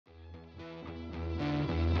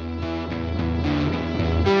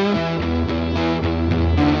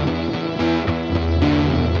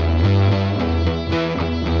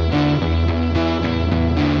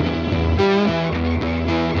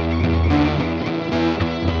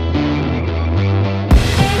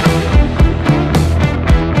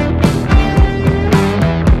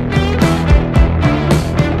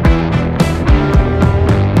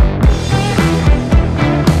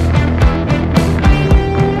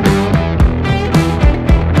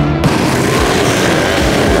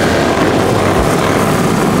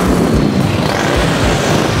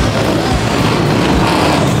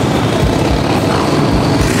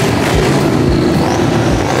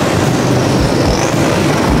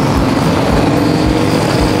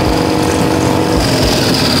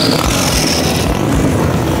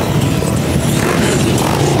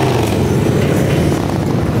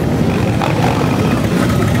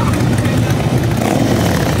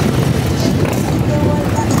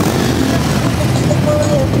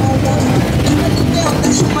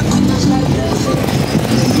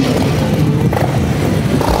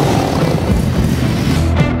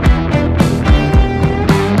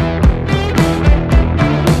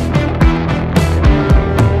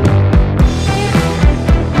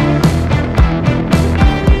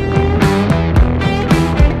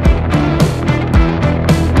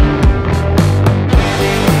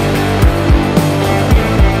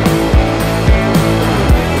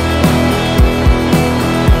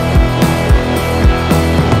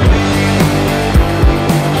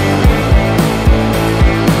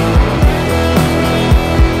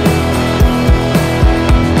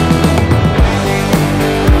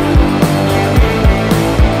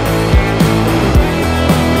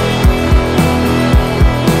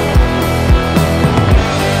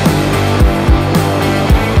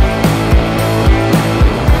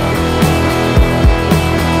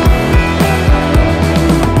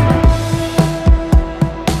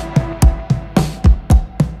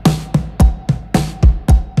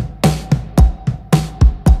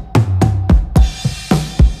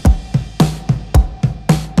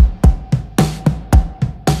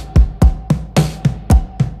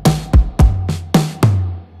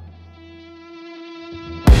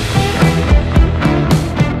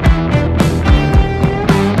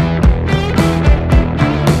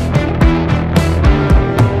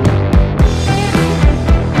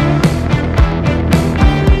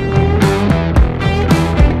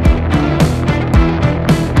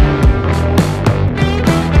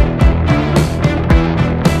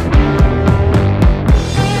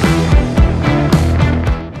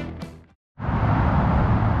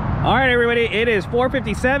right, everybody, it is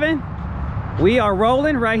 4:57. We are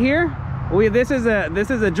rolling right here. This is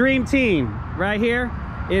a dream team right here.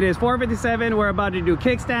 It is 4:57. We're about to do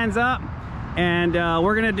kickstands up, and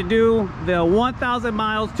we're gonna do the 1,000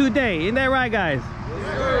 miles today. Isn't that right, guys?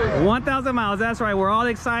 Yes, 1,000 miles. That's right. We're all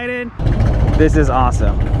excited. This is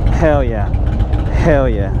awesome. Hell yeah. Hell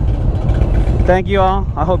yeah. Thank you all.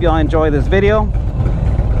 I hope y'all enjoy this video.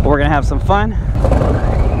 We're gonna have some fun.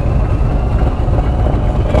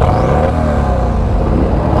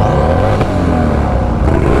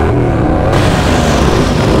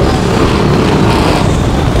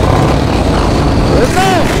 Let's go!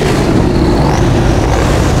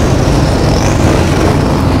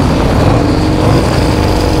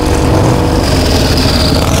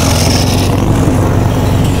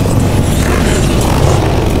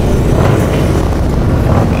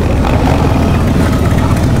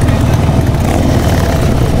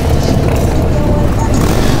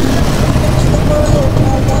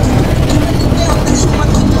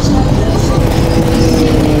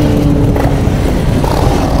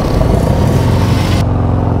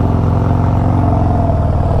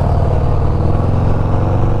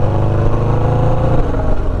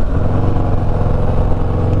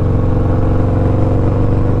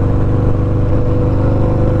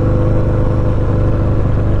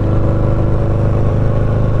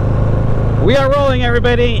 We are rolling,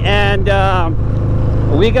 everybody, and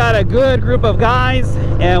we got a good group of guys,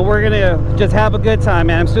 and we're gonna just have a good time,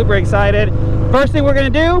 man. I'm super excited. First thing we're gonna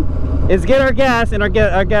do is get our gas and our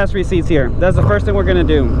gas receipts here. That's the first thing we're gonna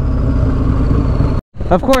do.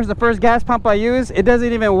 Of course, the first gas pump I use, it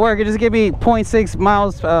doesn't even work. It just gave me 0.6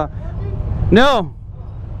 miles. No,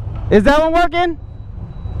 is that one working?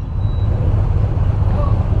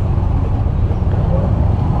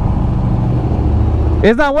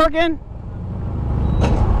 It's not working?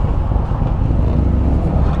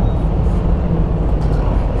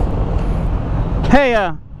 Hey,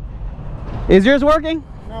 is yours working?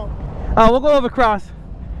 No. Oh, we'll go over across.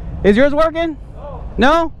 Is yours working? No.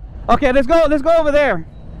 No? Okay, let's go over there.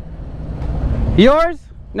 Yours?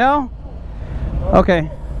 No?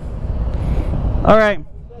 Okay. All right.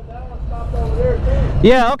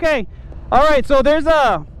 Yeah, okay. All right, so there's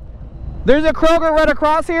a Kroger right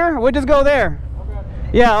across here. We'll just go there. Okay.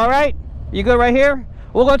 Yeah, all right. You go right here?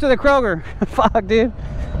 We'll go to the Kroger. Fuck, dude.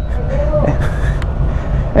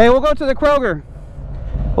 Hey, we'll go to the Kroger.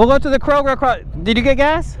 We'll go to the Kroger across. Did you get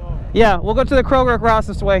gas? No. Yeah, we'll go to the Kroger across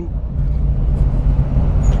this way.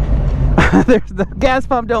 The gas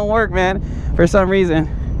pump don't work, man, for some reason.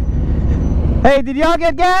 Hey, did y'all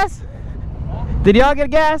get gas? Huh? Did y'all get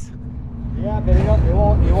gas? Yeah, but it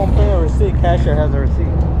won't pay a receipt. Cashier has a receipt.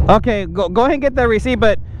 Okay, go ahead and get that receipt,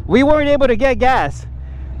 but we weren't able to get gas.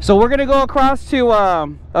 So we're gonna go across to a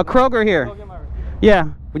Kroger here. Go get my receipt. Yeah,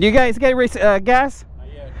 would you guys get gas?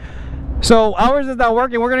 So ours is not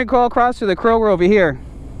working. We're gonna go across to the Kroger over here.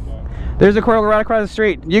 Okay. There's a Kroger right across the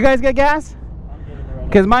street. You guys get gas?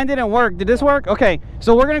 Because mine didn't work. Did this work? Okay.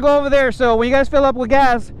 So we're gonna go over there. So when you guys fill up with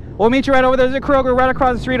gas, we'll meet you right over there. There's a Kroger right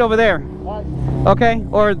across the street over there. What? Okay.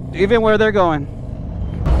 Or even where they're going.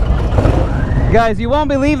 Guys, you won't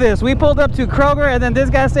believe this. We pulled up to Kroger, and then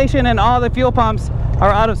this gas station and all the fuel pumps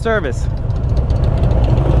are out of service.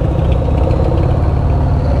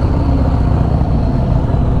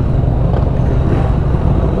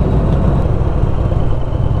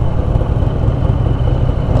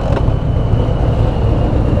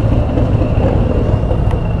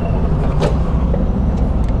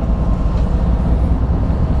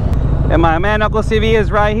 And my man Uncle CV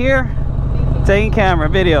is right here taking camera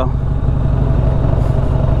video.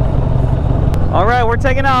 All right, we're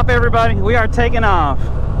taking off, everybody. We are taking off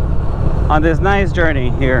on this nice journey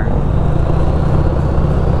here.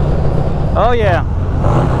 Oh yeah.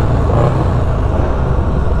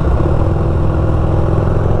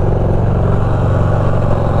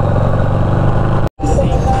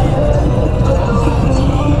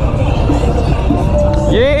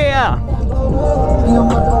 Yeah.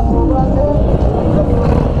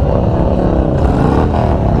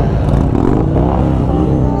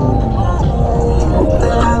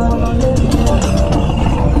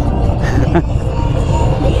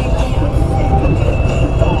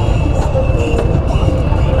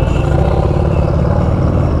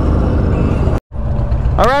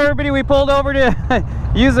 All right, everybody, we pulled over to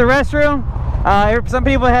use the restroom. Some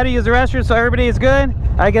people had to use the restroom, so everybody is good.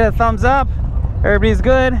 I get a thumbs up. Everybody's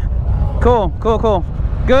good. Cool, cool, cool.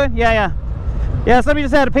 Good? Yeah. Yeah, somebody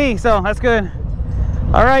just had to pee, so that's good.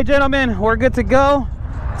 All right, gentlemen, we're good to go.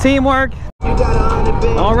 Teamwork.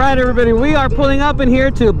 All right, everybody, we are pulling up in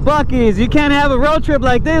here to Buc-ee's. You can't have a road trip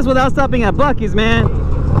like this without stopping at Buc-ee's, man.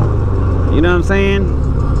 You know what I'm saying?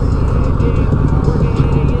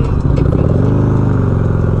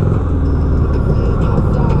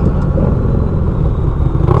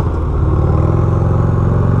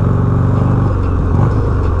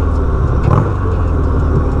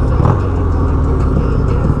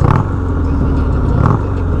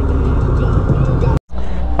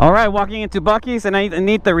 All right, walking into Buc-ee's, and I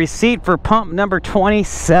need the receipt for pump number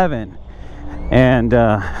 27. And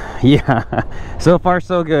yeah, so far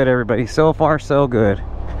so good, everybody. So far so good.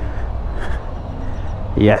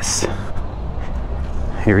 Yes,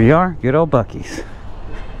 here we are, good old Buc-ee's.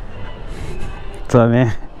 What's up,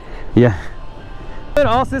 man? Yeah, good.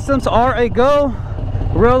 All systems are a go.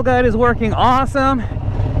 Road guide is working awesome,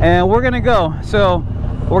 and we're gonna go. So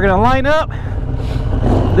we're gonna line up.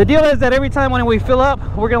 The deal is that every time when we fill up,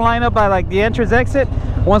 we're gonna line up by like the entrance exit.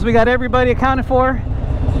 Once we got everybody accounted for,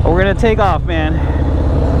 we're gonna take off, man.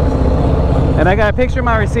 And I got a picture of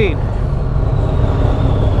my receipt.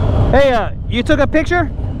 Hey, you took a picture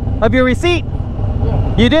of your receipt?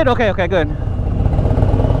 Yeah. You did? Okay, okay, good.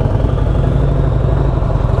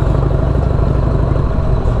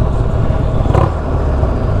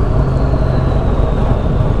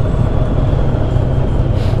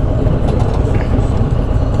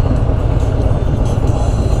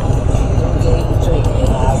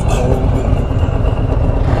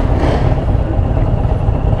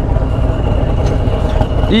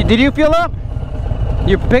 Did you fill up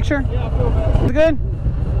your picture? Yeah, I filled up. Is it good?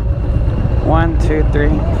 1, 2, 3,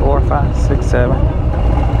 4, 5, 6, 7, 8,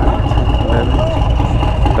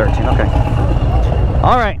 11, 13. Okay.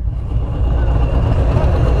 All right.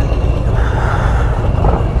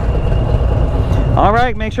 All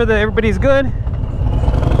right. Make sure that everybody's good.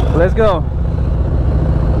 Let's go.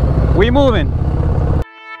 We moving.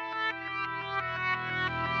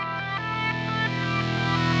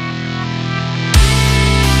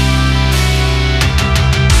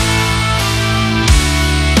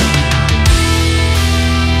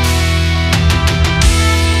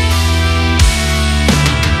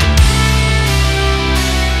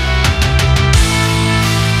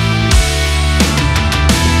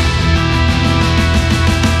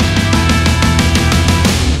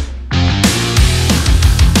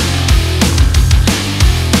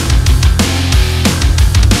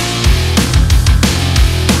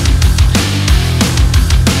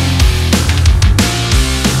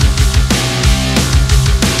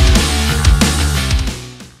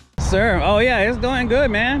 Sir, oh yeah, it's doing good,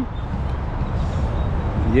 man.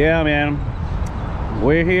 Yeah, man,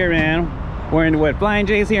 we're here, man. We're in what, Flying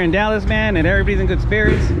J's here in Dallas, man, and everybody's in good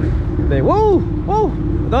spirits. They, whoa, whoa,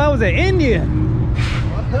 that was an Indian.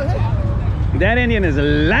 That Indian is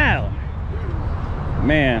loud,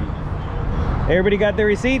 man. Everybody got their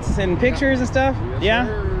receipts and pictures and stuff? Yes, yeah,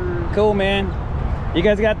 sir. Cool, man. You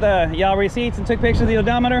guys got the y'all receipts and took pictures of the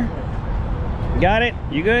odometer? Got it?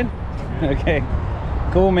 You good? Okay.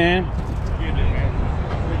 Cool, man. Good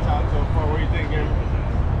time so far. What do you think, yeah.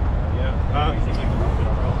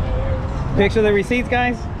 Picture of the receipts,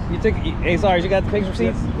 guys. You took. Hey, sorry, you got the picture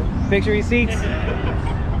receipts? Picture receipts.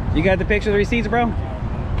 You got the picture of the receipts, bro?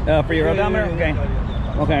 For your odometer. Okay.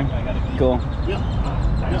 Okay. Cool.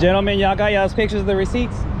 Gentlemen, y'all got y'all's pictures of the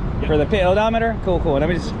receipts for the pit odometer. Cool, cool. Let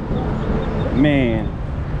me just. Man,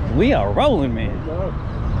 we are rolling, man.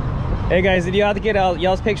 Hey guys, did you have to get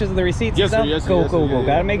y'all's pictures of the receipts? Yes, and stuff? Sir, yes, cool, yes, cool, cool.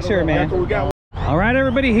 Gotta make sure, man. All right,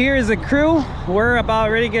 everybody, here is the crew. We're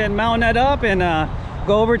about ready to get mounted up and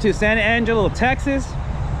go over to San Angelo, Texas.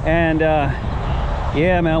 And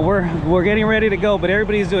yeah, man, we're getting ready to go, but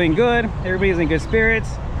everybody's doing good. Everybody's in good spirits,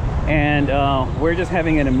 and we're just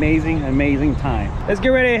having an amazing time. Let's get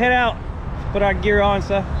ready to head out, put our gear on and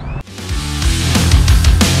stuff.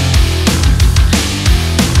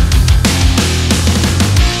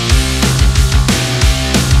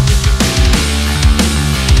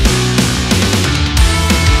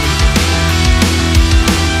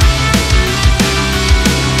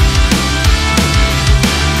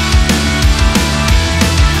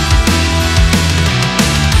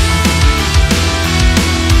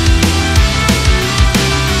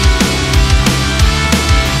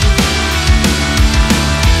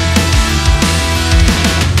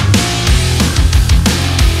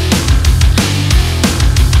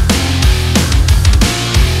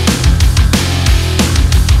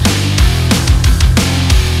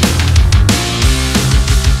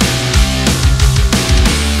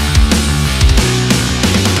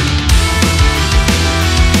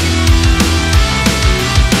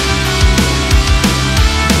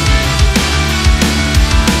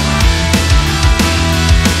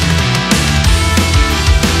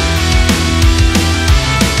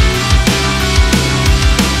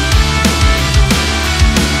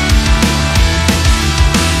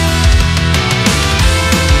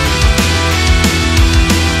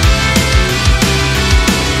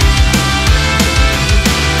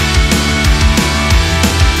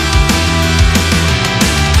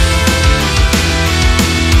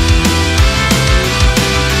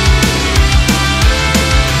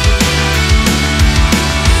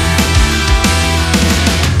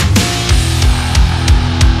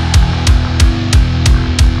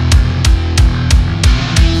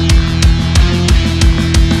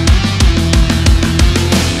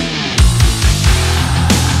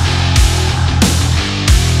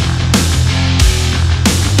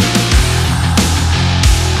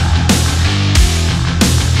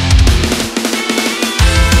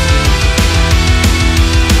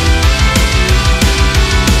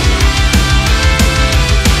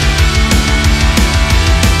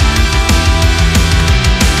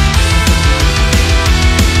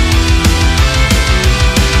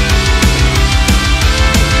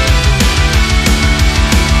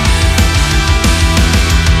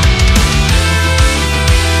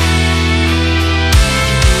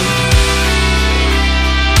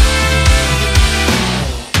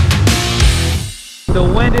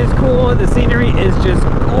 wind is cool. The scenery is just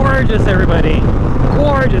gorgeous, everybody.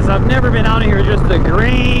 Gorgeous. I've never been out here. Just the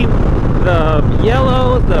green, the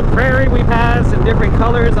yellow, the prairie we passed in different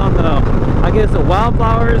colors on the, I guess, the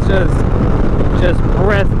wildflowers. Just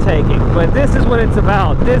breathtaking. But this is what it's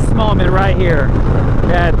about. This moment right here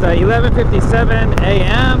at 11:57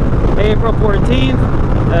 a.m. April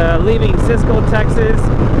 14th, leaving Cisco, Texas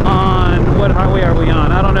on, what highway are we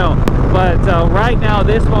on? I don't know. But right now,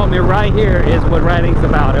 this moment right here is what riding's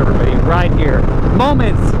about, everybody. Right here.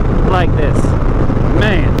 Moments like this.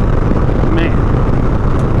 Man.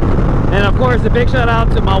 And of course, a big shout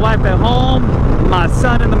out to my wife at home, my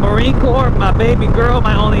son in the Marine Corps, my baby girl,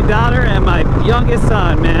 my only daughter, and my youngest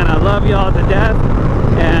son, man. I love y'all to death,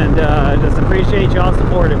 and just appreciate y'all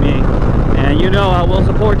supporting me. And you know I will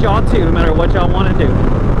support y'all too, no matter what y'all want to do.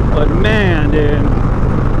 But man, dude,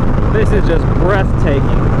 this is just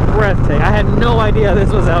breathtaking. I had no idea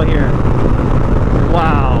this was out here.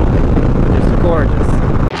 Wow, it's gorgeous.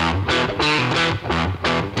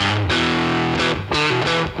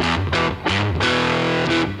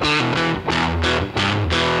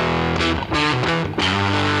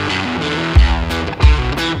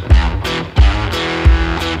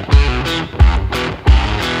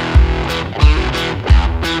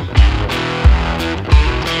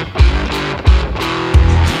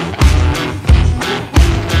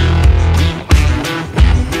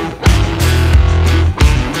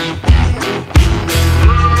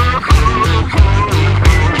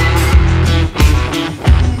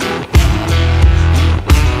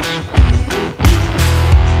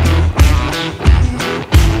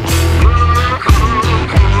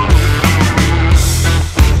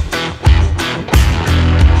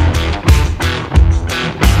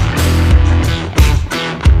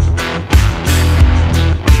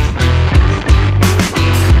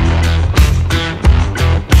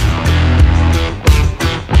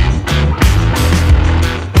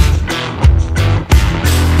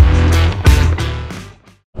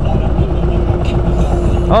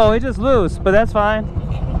 Oh, it's just loose, but that's fine.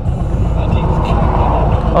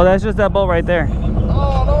 Oh, that's just that bolt right there.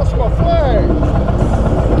 Oh, that's my flag.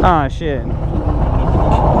 Ah, shit.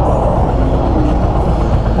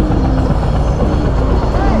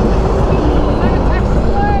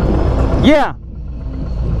 Yeah.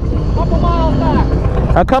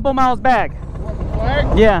 A couple miles back.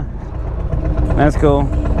 Flag? Yeah. That's cool.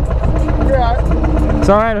 Yeah. It's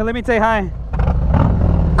alright, let me say hi.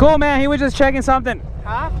 Cool, man. He was just checking something.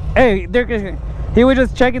 Huh? Hey, he was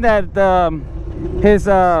just checking that his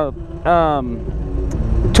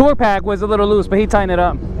tour pack was a little loose, but he tightened it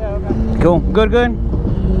up. Yeah, okay. Cool. Good.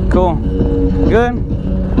 Cool. Good.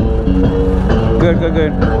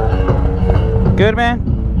 Good,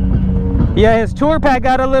 man. Yeah, his tour pack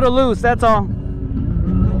got a little loose, that's all.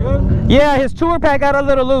 Good? Yeah, his tour pack got a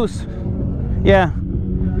little loose. Yeah,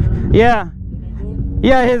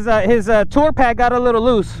 his tour pack got a little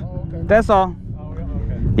loose. Oh, okay. That's all. Oh, yeah,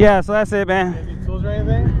 okay. Yeah, so that's it, man. Any tools or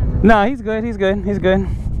anything? No, he's good.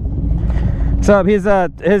 So his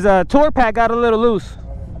tour pack got a little loose.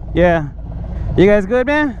 Yeah. You guys good,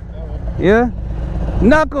 man? Yeah.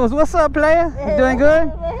 Knuckles, what's up, player? You doing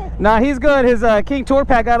good? Nah, he's good. His King tour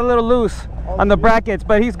pack got a little loose on the brackets,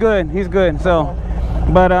 but he's good. So,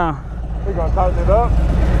 but We're gonna tighten it up.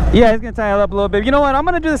 yeah, he's gonna tie it up a little bit. You know what? I'm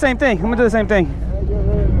gonna do the same thing.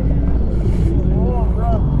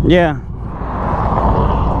 Yeah.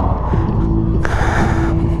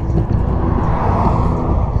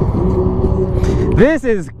 This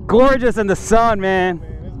is gorgeous in the sun, man.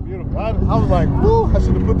 Man, it's beautiful. I was like, whoo, I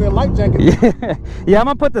should have put that light jacket. Yeah, I'm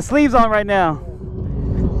gonna put the sleeves on right now.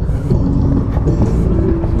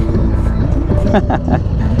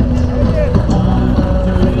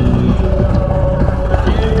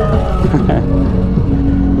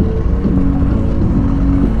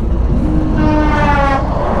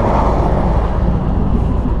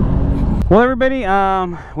 Well, everybody,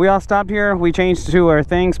 we all stopped here. We changed to our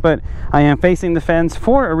things, but I am facing the fence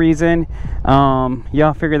for a reason.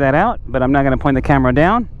 Y'all figure that out, but I'm not going to point the camera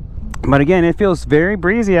down. But again, it feels very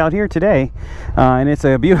breezy out here today, and it's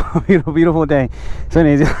a beautiful day. So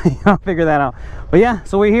anyways, y'all figure that out. But yeah,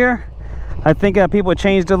 so we're here. I think people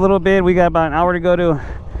changed a little bit. We got about an hour to go to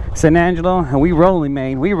San Angelo, and we rolling,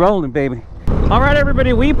 man. We rolling, baby. All right,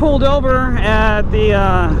 everybody, we pulled over at the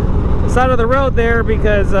side of the road there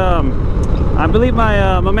because I believe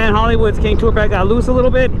my man Hollywood's King tour pack got loose a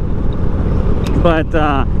little bit, but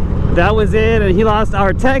that was it, and he lost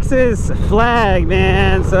our Texas flag,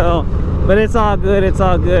 man. So, but it's all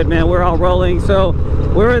good, man. We're all rolling. So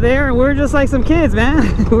we're there, and we're just like some kids,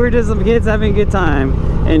 man. We're just some kids having a good time,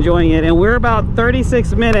 enjoying it. And we're about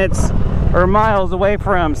 36 minutes or miles away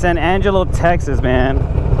from San Angelo, Texas, man.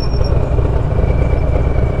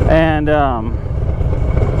 And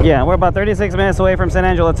yeah, we're about 36 minutes away from San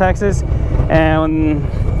Angelo, Texas, and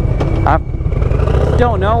I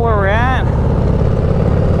don't know where we're at.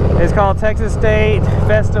 It's called Texas State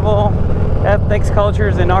Festival, Ethics,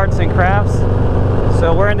 Cultures, and Arts and Crafts.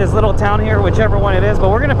 So we're in this little town here, whichever one it is, but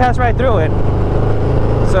we're gonna pass right through it.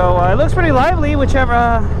 So it looks pretty lively,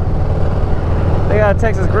 whichever. They got a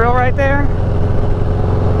Texas Grill right there.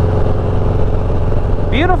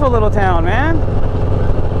 Beautiful little town, man.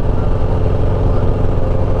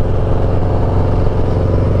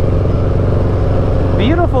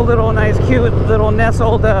 Beautiful little, nice, cute little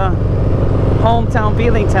nestled hometown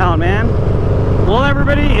feeling town, man. Well,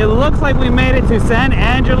 everybody, it looks like we made it to San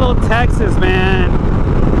Angelo, Texas, man.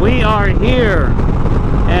 We are here,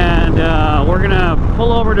 and we're gonna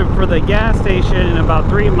pull over for the gas station in about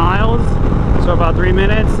 3 miles, so about 3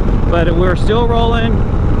 minutes, but we're still rolling.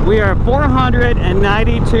 We are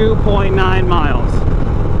 492.9 miles.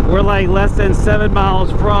 We're like less than 7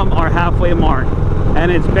 miles from our halfway mark,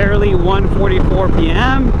 and it's barely 1:44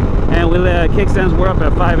 p.m. and we kickstands we're up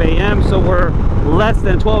at 5 a.m. so we're less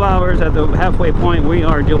than 12 hours at the halfway point. We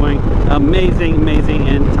are doing amazing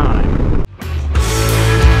in time.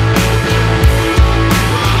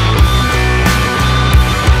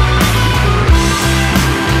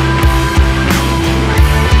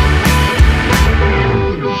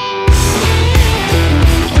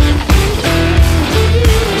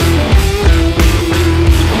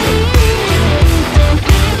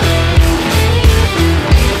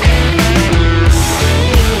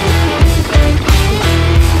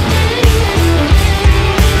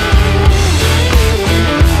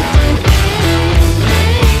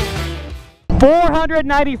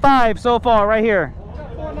 495 so far, right here.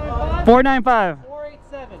 495.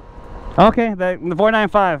 487. Okay, the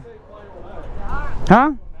 495.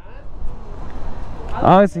 Huh? Oh,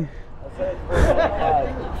 I see.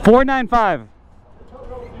 495.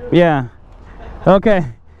 Yeah. Okay.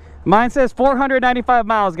 Mine says 495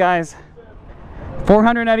 miles, guys.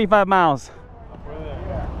 495 miles.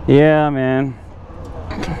 Yeah, man.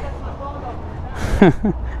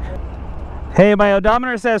 Hey, my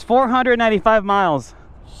odometer says 495 miles.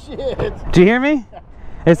 Shit. Do you hear me?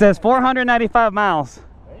 It says 495 miles.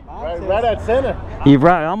 Right at center. You're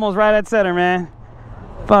right, almost right at center, man.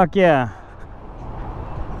 Fuck yeah.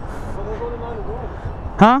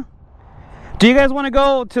 Huh? Do you guys want to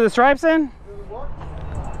go to the Stripes then?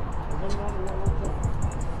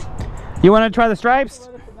 You want to try the Stripes?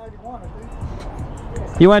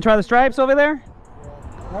 You want to try the Stripes over there?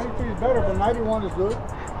 93 is better, but 91 is good.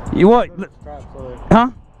 You what? Huh?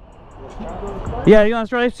 Yeah, you want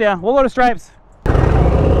Stripes? Yeah, we'll go to Stripes.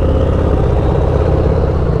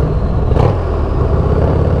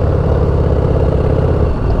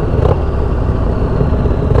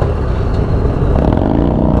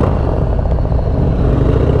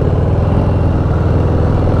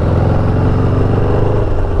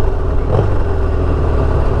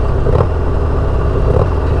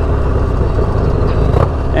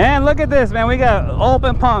 And look at this, man. We got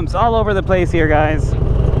open pumps all over the place here, guys.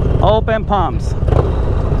 Open pumps.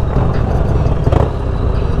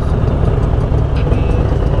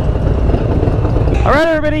 All right,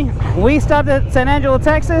 everybody. We stopped at San Angelo,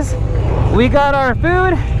 Texas. We got our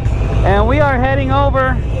food, and we are heading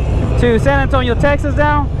over to San Antonio, Texas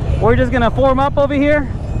now. We're just gonna form up over here.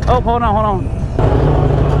 Oh, hold on.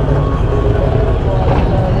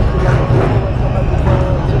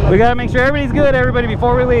 We gotta make sure everybody's good, everybody,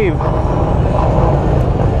 before we leave.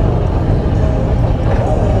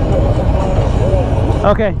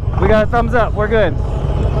 Okay, we got a thumbs up. We're good.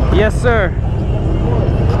 Yes, sir.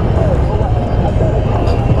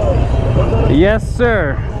 Yes,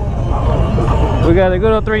 sir. We got a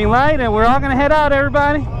good old green light, and we're all gonna head out,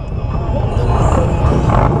 everybody.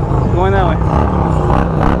 Going that way.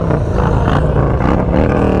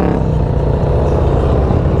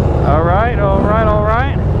 All right, all right, all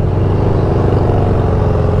right.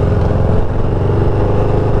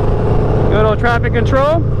 Good old traffic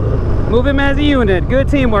control. Move him as a unit. Good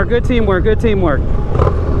teamwork, good teamwork, good teamwork.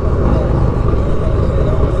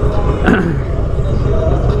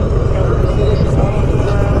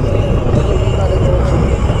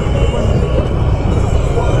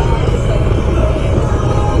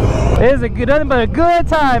 It is nothing but a good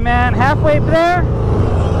time, man. Halfway there.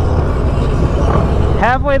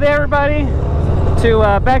 Halfway there, everybody,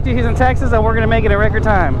 to back to Houston, Texas, and we're gonna make it a record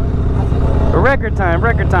time. A record time,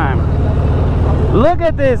 record time. Look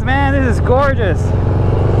at this, man. This is gorgeous.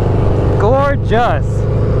 Gorgeous.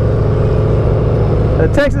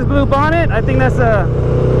 The Texas Blue Bonnet, I think that's a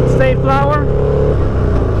State Flower.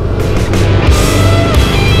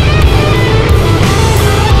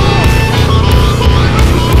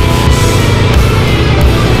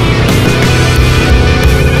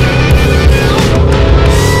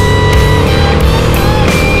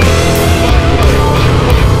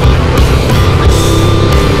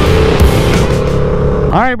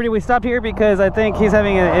 Alright everybody, we stopped here because I think he's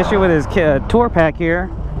having an issue with his tour pack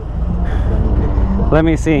here. Let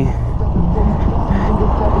me see.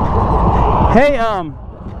 Hey,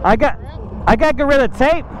 I got Gorilla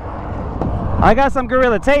Tape. I got some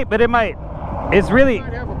Gorilla Tape, but it's really... You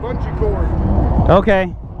might have a bungee cord. Okay.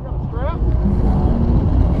 You got a strap?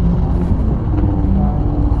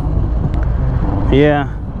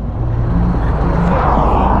 Yeah.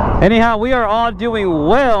 Anyhow, we are all doing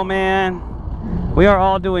well, man. We are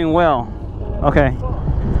all doing well. Okay.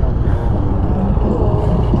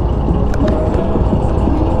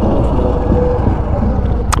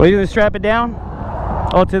 Are you gonna strap it down?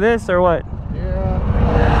 Oh, to this or what? Yeah.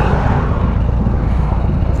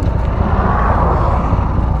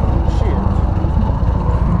 Shit.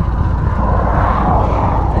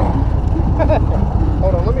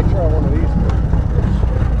 Hold on, let me try one of these.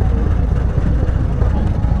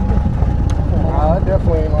 That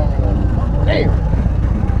definitely ain't long enough. Damn.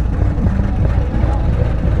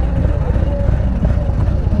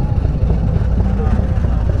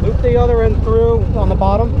 Loop the other end through on the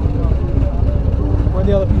bottom. Where'd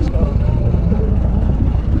the other piece go?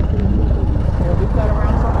 Here, loop that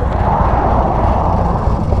around something.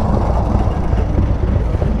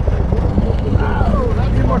 Oh,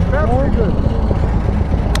 that's too much better. Good.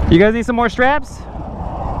 You guys need some more straps?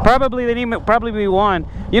 Probably they need probably be one.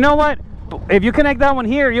 You know what? If you connect that one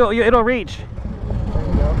here, it'll reach.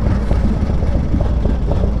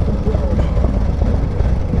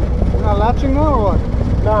 You're not latching now or what?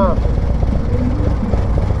 Nah.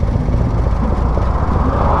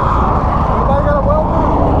 Anybody got a weld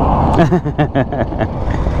gun?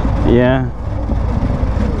 Yeah.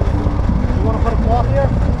 You want to put a cloth here?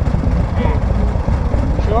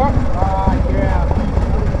 Sure? Yeah.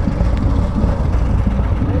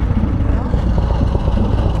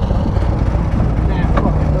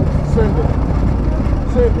 Send it.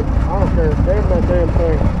 Send it. I don't care. Damn that damn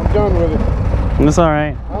thing. I'm done with it. That's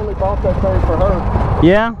alright. I only bought that thing for her.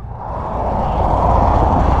 Yeah?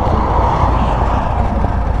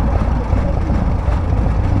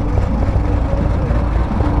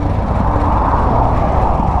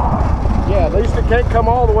 Yeah, at least it can't come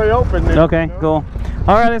all the way open then, Okay, you know? cool.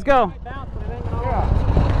 Alright, let's go.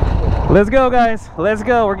 Yeah. Let's go, guys. Let's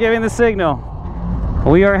go. We're giving the signal.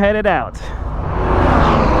 We are headed out.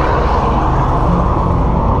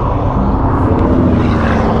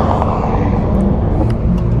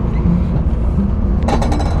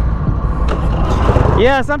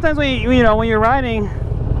 Yeah, sometimes when you're riding,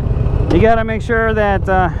 you gotta make sure that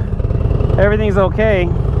everything's okay.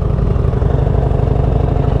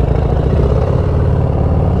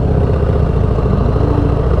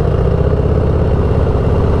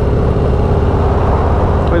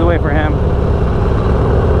 Please wait for him.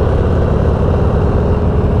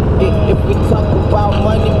 If we talk about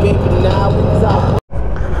money, baby, now we talk.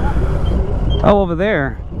 Oh, over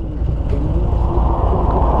there.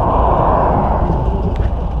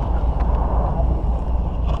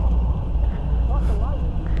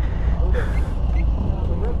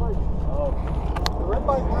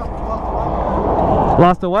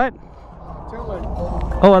 Lost a what?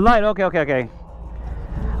 Oh, a light. Okay.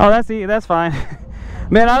 Oh, that's fine.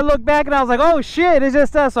 Man, I looked back and I was like, oh shit, it's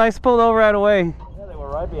just us. So I just pulled over right away. Yeah, they were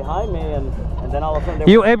right behind me, and then all of a sudden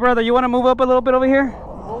they Hey brother, you want to move up a little bit over here?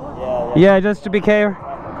 Yeah, just to be care.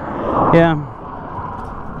 Yeah.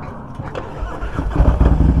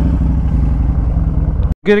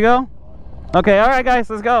 Good to go? Okay, all right guys,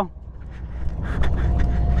 let's go.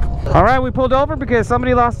 All right, we pulled over because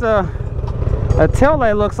somebody lost a tail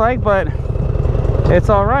light, looks like, but it's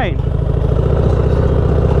all right.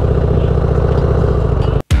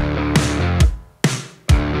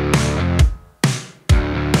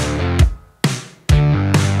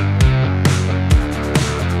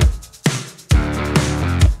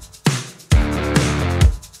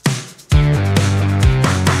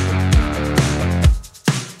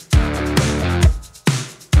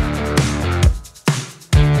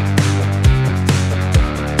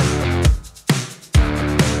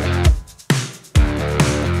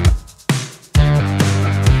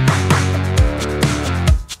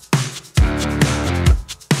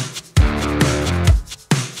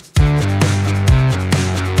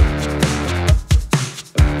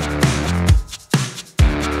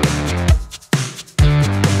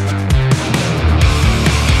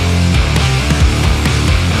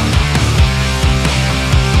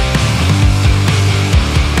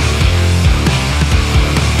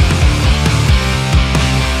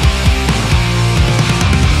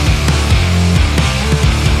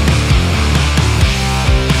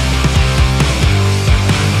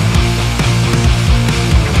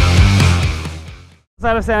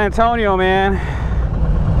 outside of San Antonio,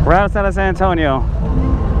 man. We're outside of San Antonio.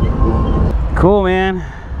 Cool, man.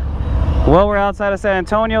 Well, we're outside of San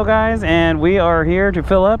Antonio, guys, and we are here to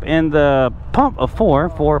fill up in the pump of 4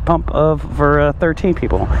 for 13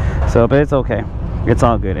 people. So, but it's okay. It's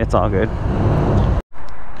all good. It's all good.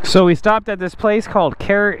 So we stopped at this place called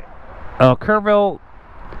Kerrville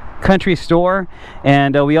Country Store,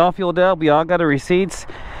 and we all fueled up. We all got our receipts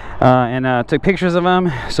and took pictures of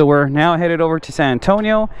them. So we're now headed over to San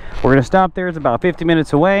Antonio. We're gonna stop there. It's about 50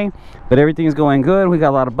 minutes away, but everything's going good. We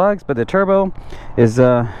got a lot of bugs, but the turbo is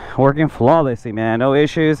working flawlessly, man. No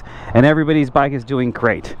issues, and everybody's bike is doing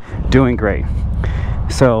great, doing great.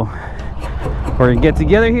 So we're gonna get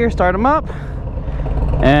together here, start them up,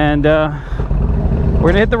 and we're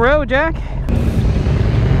gonna hit the road, Jack.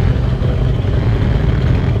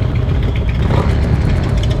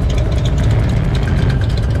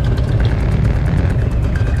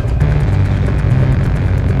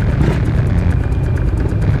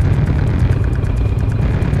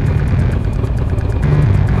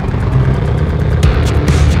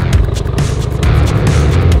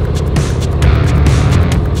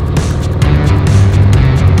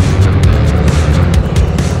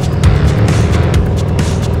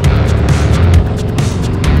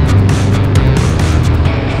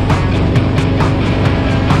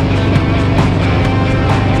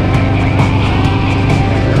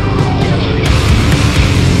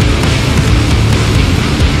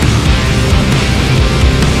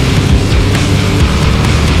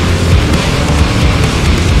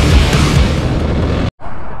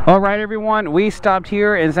 All right, everyone, we stopped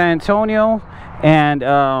here in San Antonio, and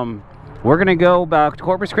we're gonna go back to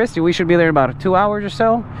Corpus Christy. We should be there in about 2 hours or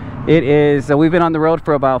so. It is we've been on the road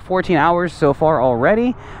for about 14 hours so far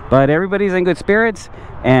already, but everybody's in good spirits,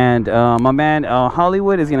 and my man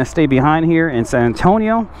Hollywood is gonna stay behind here in San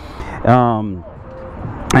Antonio, and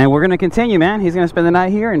we're gonna continue, man. He's gonna spend the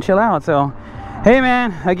night here and chill out. So hey,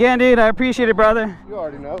 man, again, dude, I appreciate it, brother. You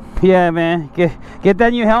already know. Yeah, man, get that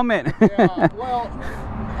new helmet. Yeah, well,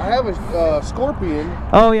 I have a Scorpion.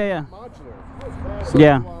 Oh, yeah. Modular. So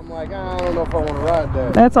Yeah. I'm like, I don't know if I want to ride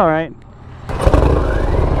that. That's all right.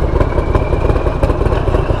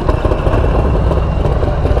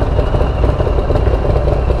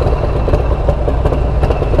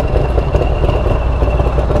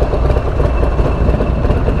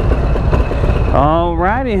 All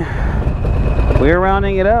righty. We're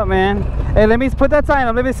rounding it up, man. Hey, let me put that sign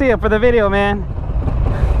up. Let me see it for the video, man.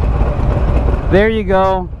 There you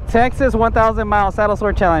go. Texas 1,000 mile saddle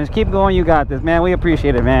sore challenge. Keep going. You got this, man. We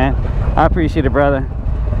appreciate it, man. I appreciate it, brother.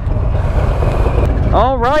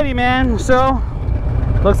 Alrighty, man. So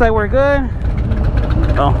looks like we're good.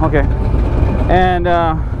 Oh, okay. And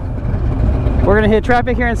we're gonna hit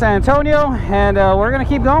traffic here in San Antonio, and we're gonna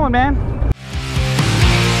keep going, man.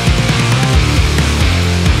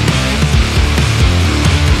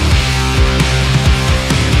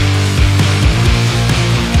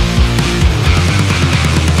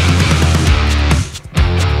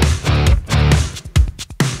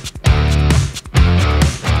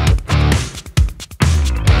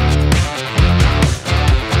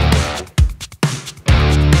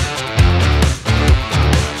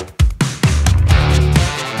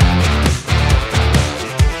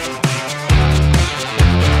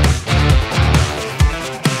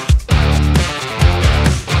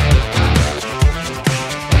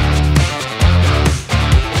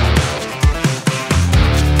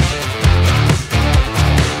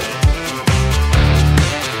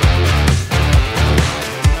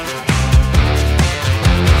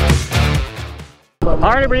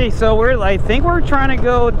 Alright, everybody, so I think we're trying to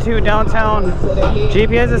go to downtown.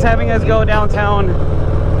 GPS is having us go downtown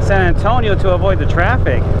San Antonio to avoid the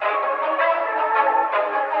traffic.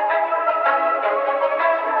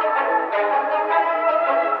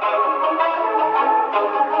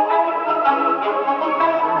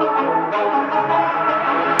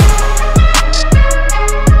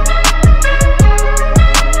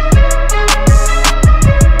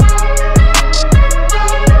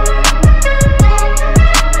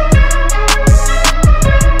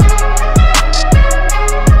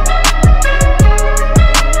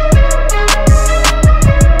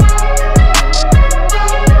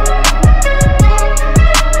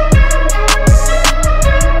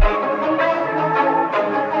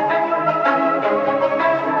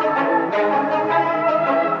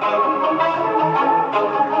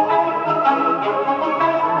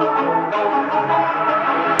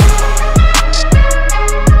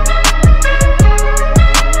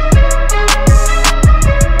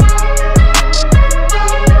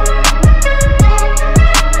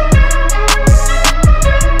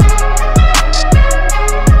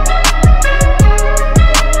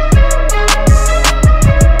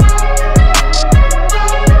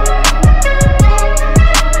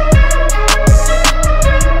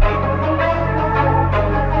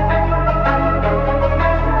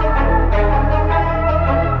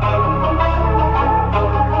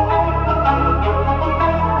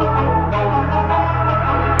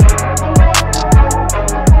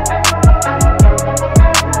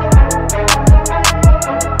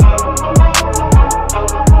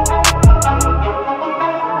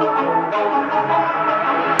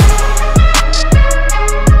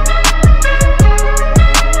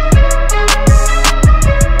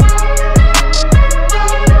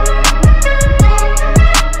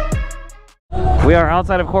 We are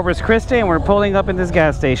outside of Corpus Christy and we're pulling up in this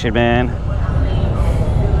gas station, man.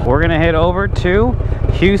 We're gonna head over to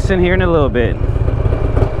Houston here in a little bit.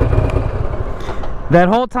 That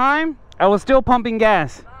whole time, I was still pumping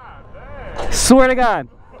gas. Swear to God.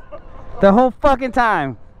 The whole fucking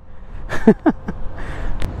time.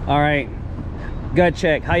 Alright. Gut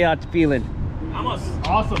check. How y'all feeling? I'm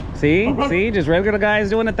awesome. See? See? Just regular guys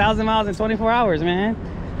doing 1,000 miles in 24 hours, man.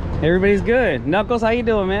 Everybody's good. Knuckles, how you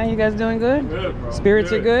doing, man? You guys doing good? Good, bro.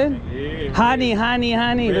 Spirits are good? Yeah. Honey.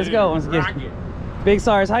 Let's go. Let's get Big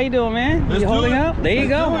SARS, how you doing, man? You holding up? There you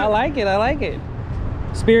go. I like it. I like it.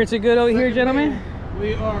 Spirits are good over here, gentlemen?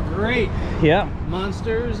 We are great. Yep.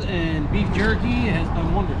 Monsters and beef jerky has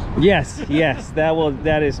done wonders. Yes,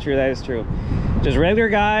 that is true. That is true. Just regular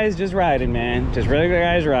guys just riding, man. Just regular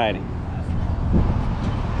guys riding.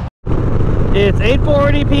 It's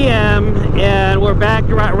 8:40 p.m. and we're back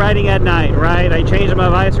riding at night, right? I changed my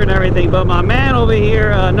visor and everything, but my man over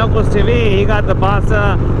here, Knuckles TV, he got the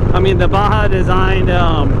the Baja designed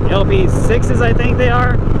LP6s, I think they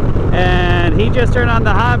are, and he just turned on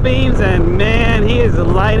the hot beams, and man, he is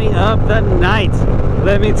lighting up the night.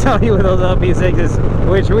 Let me tell you, with those LP6s,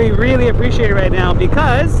 which we really appreciate right now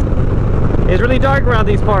because it's really dark around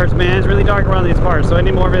these parts, man. It's really dark around these parts, so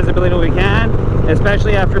any more visibility we can,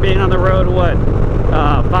 especially after being on the road, what,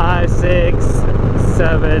 5, 6,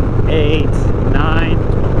 7, 8, 9,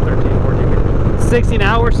 13, 14, 16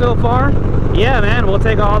 hours so far. Yeah, man, we'll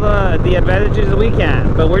take all the advantages that we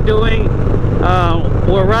can. But we're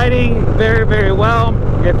riding very, very well.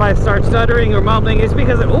 If I start stuttering or mumbling, it's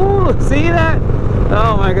because of, ooh, see that?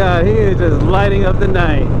 Oh my God, he is just lighting up the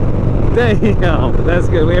night. Damn, that's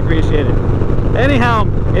good. We appreciate it. Anyhow,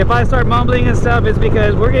 if I start mumbling and stuff, it's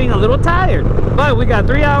because we're getting a little tired. But we got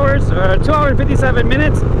 3 hours, 2 hours and 57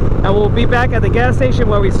 minutes, and we'll be back at the gas station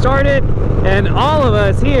where we started. And all of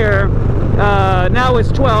us here, now it's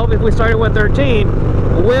 12, if we started with 13,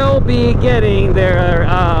 will be getting their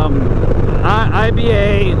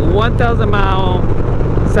IBA 1,000 mile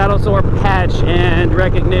SaddleSore patch and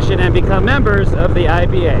recognition and become members of the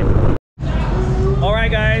IBA. All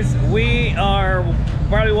right, guys, we are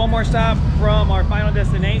probably one more stop from our final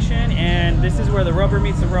destination, and this is where the rubber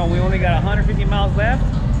meets the road. We only got 150 miles left,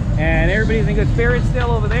 and everybody's in good spirits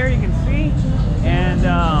still over there, you can see. And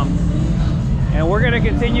we're gonna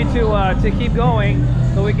continue to keep going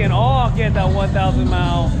so we can all get that 1,000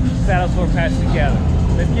 mile SaddleSore patch together.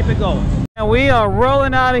 Let's keep it going. And we are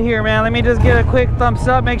rolling out of here, man. Let me just get a quick thumbs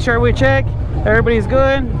up, make sure we check. Everybody's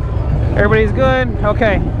good? Everybody's good?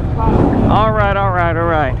 Okay. All right.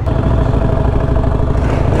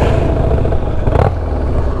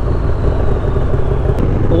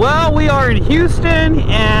 Well, we are in Houston,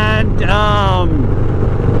 and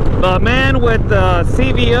a man with the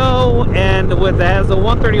CVO and has the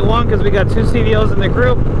 131, because we got 2 CVOs in the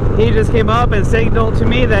group, he just came up and signaled to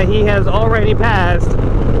me that he has already passed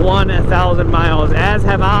 1,000 miles, as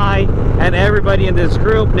have I and everybody in this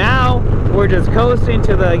group. Now we're just coasting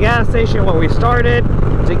to the gas station where we started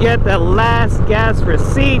to get the last gas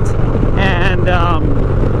receipt, and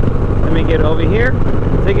let me get over here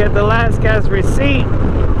to get the last gas receipt,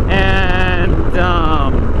 and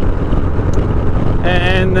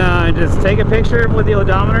just take a picture with the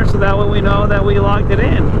odometer so that way we know that we logged it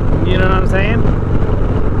in. You know what I'm saying?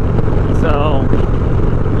 So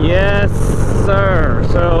yes, sir.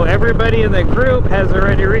 So everybody in the group has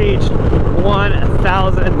already reached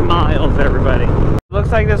 1,000 miles, everybody. Looks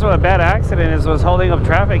like this was a bad accident. It was holding up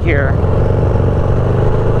traffic here.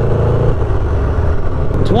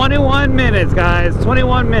 21 minutes, guys.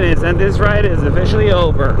 21 minutes, and this ride is officially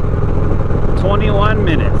over. 21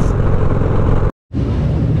 minutes.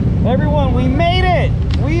 Everyone, we made it!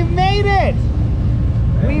 We made it!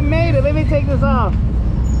 We made it. Let me take this off.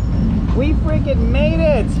 We freaking made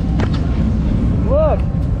it! Look!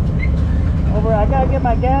 I gotta get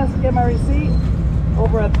my gas, get my receipt.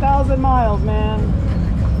 Over 1,000 miles, man.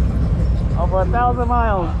 Over 1,000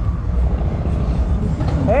 miles.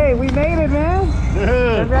 Hey, we made it, man.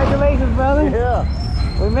 Yeah. Congratulations, brother. Yeah.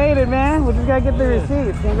 We made it, man. We just gotta get the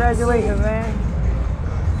receipts. Congratulations, man.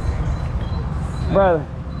 Brother,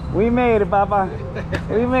 we made it, Papa.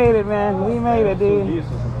 We made it, man. We made it, dude.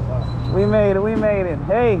 We made it. We made it.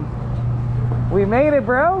 Hey, we made it,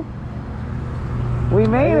 bro. We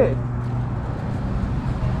made it.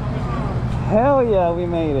 Hell yeah, we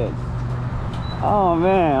made it. Oh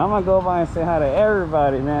man, I'm gonna go by and say hi to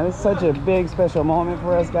everybody, man. It's such a big, special moment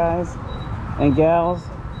for us, guys and gals.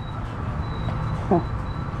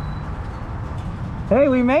 Hey,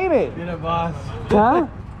 we made it. Did it, boss? Huh?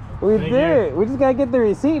 We did it. We just gotta get the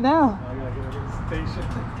receipt now. I gotta get to the station.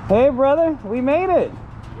 Hey, brother, we made it.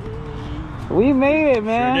 We made it,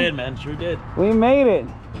 man. Sure did, man. Sure did. We made it.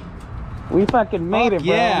 We fucking made it,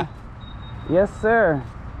 bro. Yeah. Yes, sir.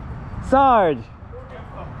 Sarge,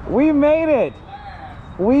 we made it.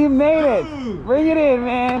 We made it. Bring it in,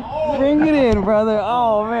 man. Bring it in, brother.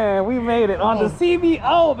 Oh, man. We made it on the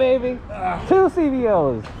CVO, baby. 2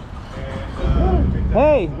 CVOs.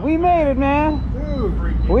 Hey, we made it,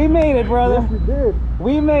 man. We made it, brother. Yes, we did.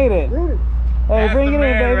 We made it. Hey, That's bring the it in,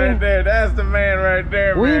 man baby. right there. That's the man right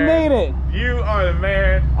there, We man. made it. You are the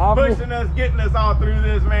man. Pushing us, getting us all through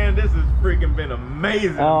this, man. This has freaking been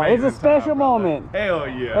amazing. Oh, it's a amazing special time, brother. moment. Hell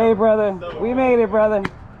yeah. Hey, brother. We made it, brother.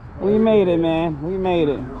 We made it, man. We made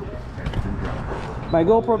it. My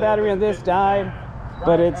GoPro battery on this died,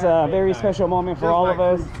 but it's a very special moment for all of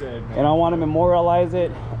us. And I want to memorialize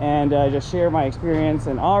it and just share my experience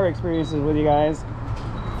and our experiences with you guys.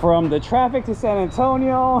 From the traffic to San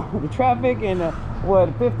Antonio, the traffic in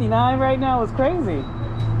what, 59 right now is crazy.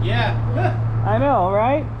 Yeah. I know,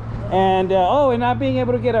 right? And oh, and not being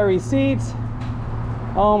able to get our receipts.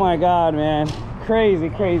 Oh my God, man. Crazy,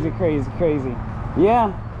 crazy, crazy, crazy.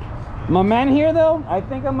 Yeah. My man here though, I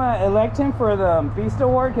think I'm gonna elect him for the Beast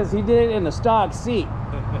Award because he did it in the stock seat.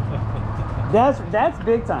 That's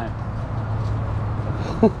big time.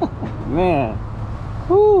 Man.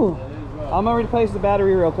 Whew. I'm gonna replace the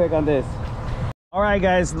battery real quick on this. All right,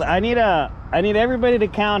 guys. I need everybody to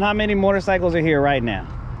count how many motorcycles are here right now.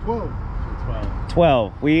 12.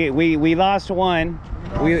 12. We lost one.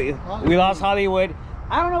 We lost Hollywood.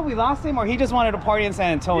 I don't know if we lost him or he just wanted to party in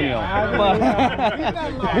San Antonio. But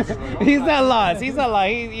he's not lost. He's not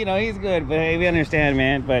lost. He's good. But hey, we understand,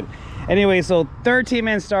 man. But anyway, so 13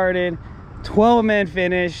 men started, 12 men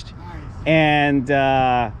finished. And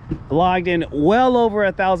logged in well over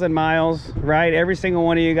 1,000 miles, right? Every single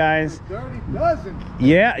one of you guys. Dirty Dozen.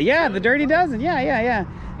 Yeah, the Dirty Dozen. Yeah.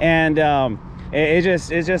 And it's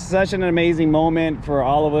just such an amazing moment for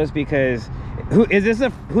all of us because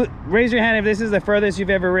raise your hand if this is the furthest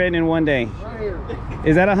you've ever ridden in one day. Right here.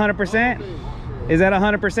 Is that 100%? Is that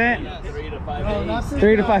 100%? 3 to 5 No, days. not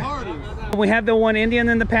 3 to 5. We have the one Indian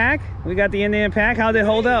in the pack. We got the Indian pack. How'd it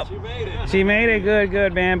hold up? She made it. She made it.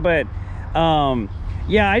 Good, man. But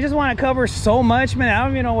yeah, I just want to cover so much, man. I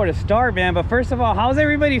don't even know where to start, man. But first of all, how's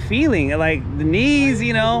everybody feeling? Like the knees,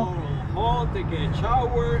 Take a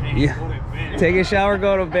shower, and Yeah. go to bed. Take a shower,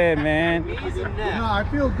 go to bed, man. No, I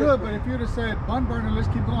feel good, but if you'd have said bun burner, let's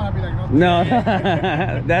keep going, I'd be like, no. No,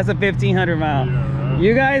 that's a 1,500 mile.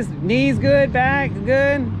 You guys, knees good, back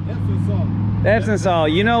good. Epsom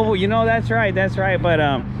salt. You know that's right.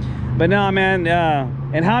 But no, man.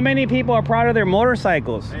 And how many people are proud of their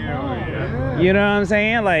motorcycles? You know what I'm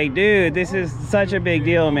saying? Like, dude, this is such a big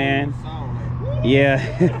deal, man. Yeah.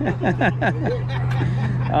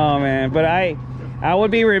 Oh man, but I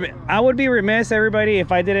would be remiss, everybody,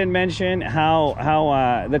 if I didn't mention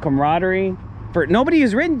how the camaraderie for nobody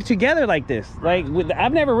has ridden together like this. Like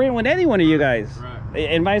I've never ridden with any one of you guys,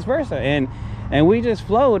 and vice versa. And we just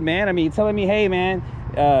flowed, man. I mean, telling me, hey, man,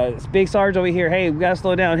 Big Sarge over here, hey, we gotta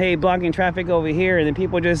slow down, hey, blocking traffic over here, and then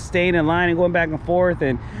people just staying in line and going back and forth.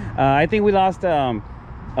 And I think we lost a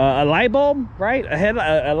light bulb, right?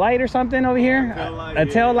 A light or something over here, a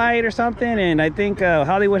tail light or something. And I think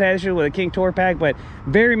Hollywood had issue with a King Tour pack, but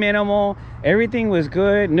very minimal. Everything was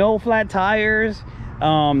good. No flat tires.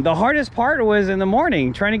 The hardest part was in the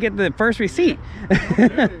morning trying to get the first receipt.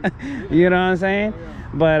 You know what I'm saying?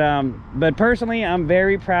 But personally, I'm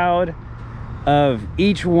very proud of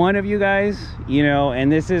each one of you guys, you know.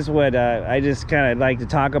 And this is what I just kind of like to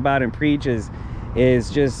talk about and preach is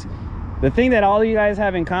just the thing that all of you guys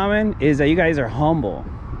have in common is that you guys are humble.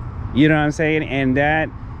 You know what I'm saying? And that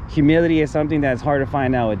humility is something that's hard to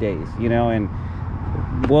find nowadays, you know. And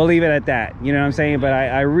we'll leave it at that, you know what I'm saying? But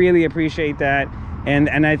I really appreciate that.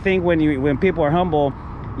 And I think when people are humble,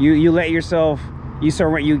 you let yourself,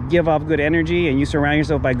 you give off good energy, and you surround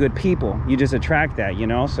yourself by good people. You just attract that, you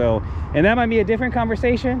know. So, and that might be a different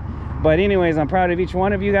conversation, but anyways, I'm proud of each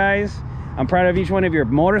one of you guys. I'm proud of each one of your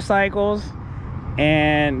motorcycles.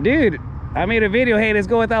 And dude, I made a video, hey, let's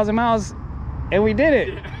go 1,000 miles, and we did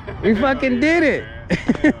it. We fucking did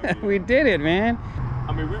it. We did it, man.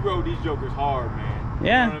 I mean, we rode these jokers hard, man.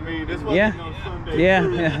 Yeah. You know what I mean? This wasn't no Sunday cruise,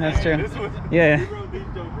 Yeah, that's true. This was, Yeah. We rode these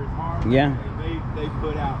jokers hard. Yeah. And they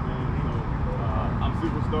put out, man. So I'm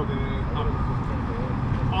super stoked and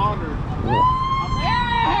I'm honored.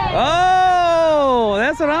 Oh,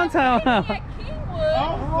 that's what I'm talking about.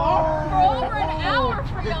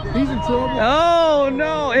 He's in trouble. Oh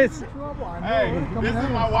no, it's Hey, this is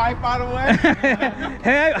my wife, by the way.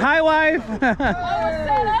 hey, hi wife. I was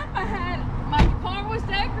set up. My car was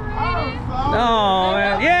decorated. Oh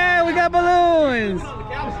man, yeah, we got balloons.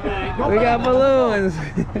 today. We got balloons.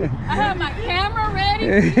 I have my camera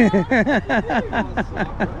ready.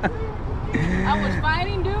 I was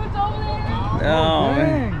fighting dudes over there. Oh,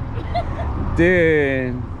 man.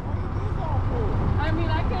 Dude. I mean,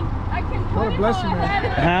 I can put What a it blessing, on. man.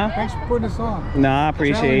 Huh? Thanks for putting us on. No, I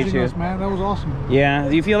appreciate Challenging you. us, man. That was awesome. Yeah.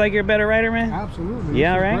 Do you feel like you're a better rider, man? Absolutely.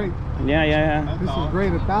 Yeah, This is right? Great. Yeah. This is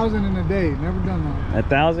great. 1,000 in a day. Never done that.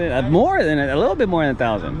 1,000? More than a little bit more than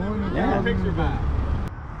 1,000. More than Yeah. 1,000 in a day.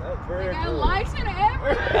 They got lights and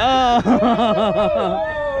everything. Oh.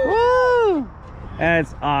 Woo!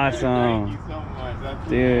 That's Thank awesome. you so much. That's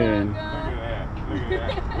Dude. Look at that. Look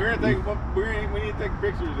at that. We need to take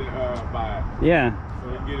pictures by it. Yeah. So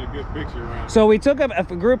we can get a good picture around. So we took a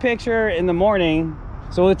group picture in the morning,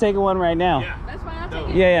 so we'll take one right now. Yeah. That's why I'm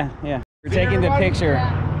taking Yeah. We're taking the picture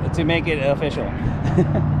Yeah. to make it official.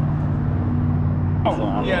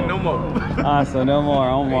 Awesome. Yeah, no more. Awesome, no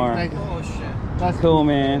more. Thank you. That's cool,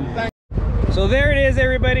 man. So there it is,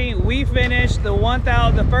 everybody. We finished the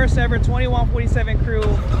first ever 2147 crew,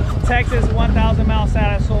 Texas 1,000 Mile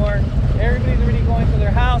SaddleSore. Everybody's already going to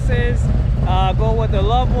their houses, go with their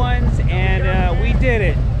loved ones, and we did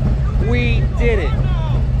it. We did it.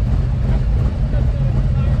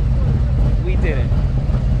 We did it.